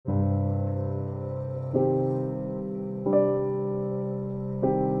This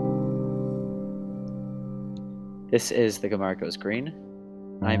is The Gemara Goes Green.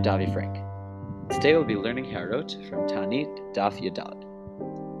 I'm Davi Frank. Today we'll be learning Harot from Taanit, Daf Yudalad.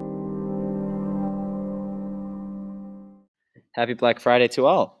 Happy Black Friday to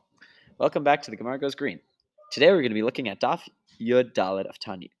all. Welcome back to The Gemara Goes Green. Today we're going to be looking at Daf Yudalad of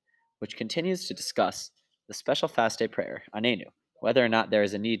Taanit, which continues to discuss the special fast day prayer, Anenu, whether or not there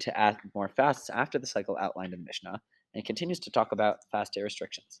is a need to add more fasts after the cycle outlined in the Mishnah, and continues to talk about fast day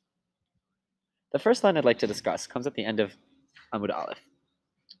restrictions. The first line I'd like to discuss comes at the end of Amud Aleph,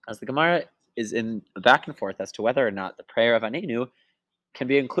 as the Gemara is in a back and forth as to whether or not the prayer of Anenu can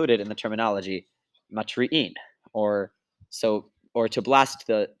be included in the terminology matri'in, or to blast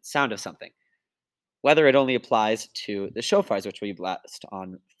the sound of something, whether it only applies to the shofars, which we blast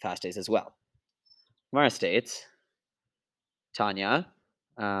on fast days as well. Gemara states, Tanya,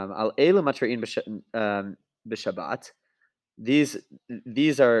 al elu matri'in b'Shabbat. These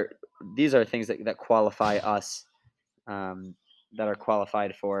are things that qualify us, that are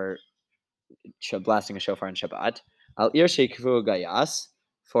qualified for blasting a shofar in Shabbat. Al ir sheikvu gayas,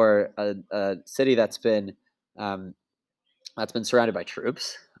 for a city that's been surrounded by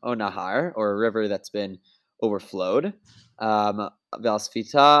troops. O nahar, or a river that's been overflowed. Val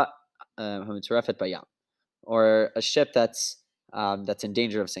sfita hamitzarefet bayam, or a ship that's in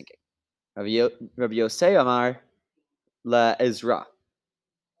danger of sinking. Rabbi Yosei Amar la Ezra.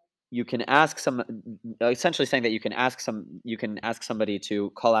 You can ask essentially saying that you can ask somebody to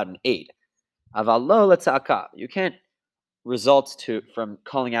call out an aid. Aval lo letzaka. You can't result from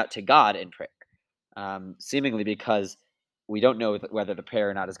calling out to God in prayer, seemingly because we don't know whether the prayer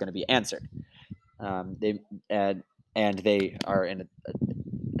or not is going to be answered. They are in a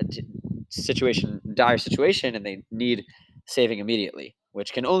dire situation, and they need saving immediately,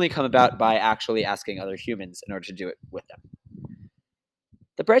 which can only come about by actually asking other humans in order to do it with them.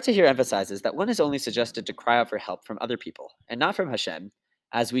 The Breita here emphasizes that one is only suggested to cry out for help from other people, and not from Hashem,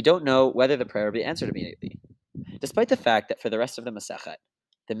 as we don't know whether the prayer will be answered immediately. Despite the fact that for the rest of the Masechet,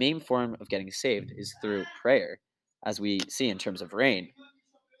 the main form of getting saved is through prayer, as we see in terms of rain,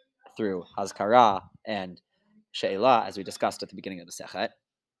 through Hazkara and She'elah, as we discussed at the beginning of the Masechet,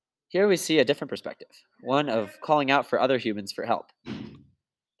 here we see a different perspective, one of calling out for other humans for help.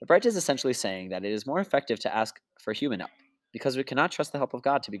 The Breita is essentially saying that it is more effective to ask for human help, because we cannot trust the help of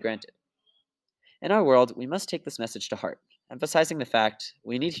God to be granted. In our world, we must take this message to heart, emphasizing the fact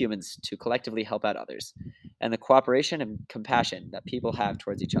we need humans to collectively help out others, and the cooperation and compassion that people have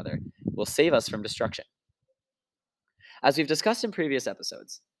towards each other will save us from destruction. As we've discussed in previous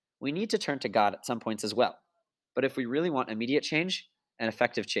episodes, we need to turn to God at some points as well, but if we really want immediate change and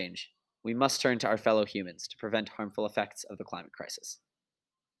effective change, we must turn to our fellow humans to prevent harmful effects of the climate crisis.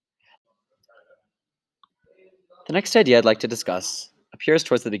 The next idea I'd like to discuss appears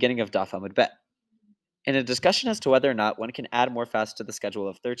towards the beginning of Daf Amud Bet. In a discussion as to whether or not one can add more fasts to the schedule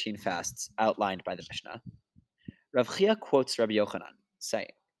of 13 fasts outlined by the Mishnah, Rav Chia quotes Rabbi Yochanan,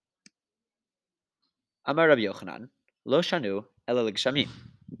 saying, Amar Rabbi Yochanan, Lo shanu ela l'gshamim,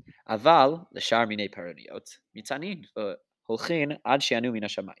 aval l'shar minei paroniot, mitzanin v'holchin ad she'anu min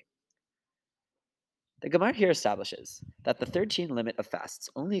hashamayim. The Gemara here establishes that the 13 limit of fasts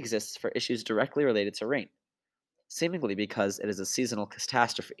only exists for issues directly related to rain, seemingly because it is a seasonal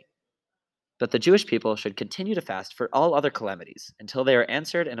catastrophe. But the Jewish people should continue to fast for all other calamities until they are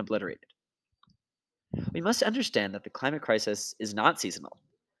answered and obliterated. We must understand that the climate crisis is not seasonal.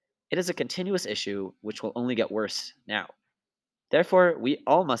 It is a continuous issue which will only get worse now. Therefore, we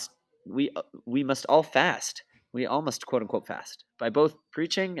must all fast. We all must quote unquote fast by both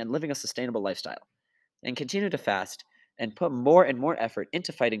preaching and living a sustainable lifestyle, and continue to fast and put more and more effort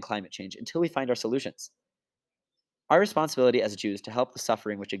into fighting climate change until we find our solutions. Our responsibility as Jews to help the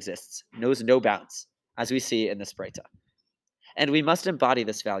suffering which exists knows no bounds, as we see in this Breita. And we must embody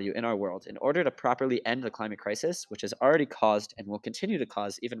this value in our world in order to properly end the climate crisis, which has already caused and will continue to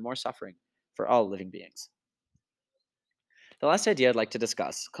cause even more suffering for all living beings. The last idea I'd like to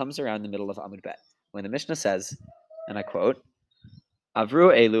discuss comes around the middle of Amud Bet, when the Mishnah says, and I quote,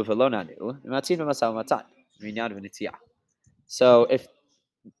 Avru elu v'lo nanu, v'matzin v'masal matan, v'minyan v'nitziyah. So if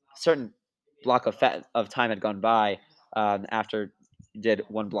a certain block of time had gone by after you did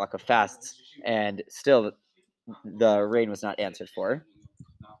one block of fasts, and still the rain was not answered for,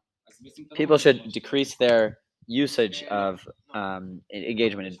 people should decrease their usage of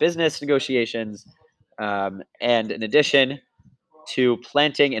engagement in business negotiations, and in addition to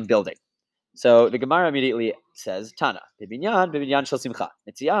planting and building. So the Gemara immediately says, Tana, bibinyan shel simcha,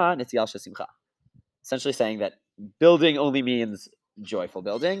 nitziyah shel simcha. Essentially saying that building only means joyful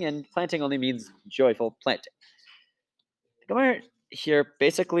building, and planting only means joyful planting. The Gemara here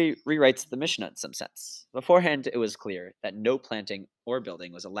basically rewrites the Mishnah in some sense. Beforehand, it was clear that no planting or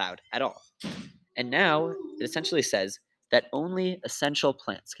building was allowed at all. And now it essentially says that only essential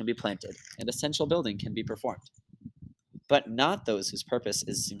plants can be planted and essential building can be performed, but not those whose purpose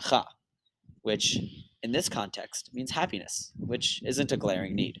is simcha, which in this context means happiness, which isn't a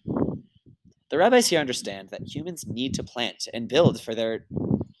glaring need. The rabbis here understand that humans need to plant and build for their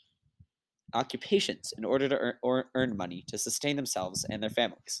occupations in order to earn money to sustain themselves and their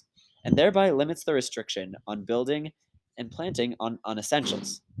families, and thereby limits the restriction on building and planting on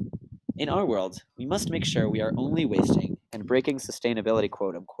essentials. In our world, we must make sure we are only wasting and breaking sustainability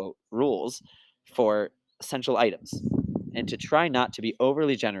quote unquote rules for essential items, and to try not to be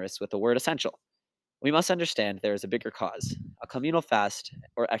overly generous with the word essential. We must understand there is a bigger cause, a communal fast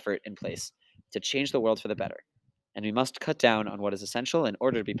or effort in place to change the world for the better, and we must cut down on what is essential in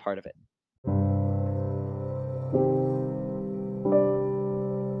order to be part of it.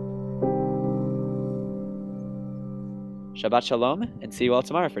 Shabbat Shalom, and see you all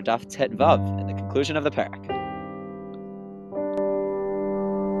tomorrow for Daf Tet Vav and the conclusion of the parak.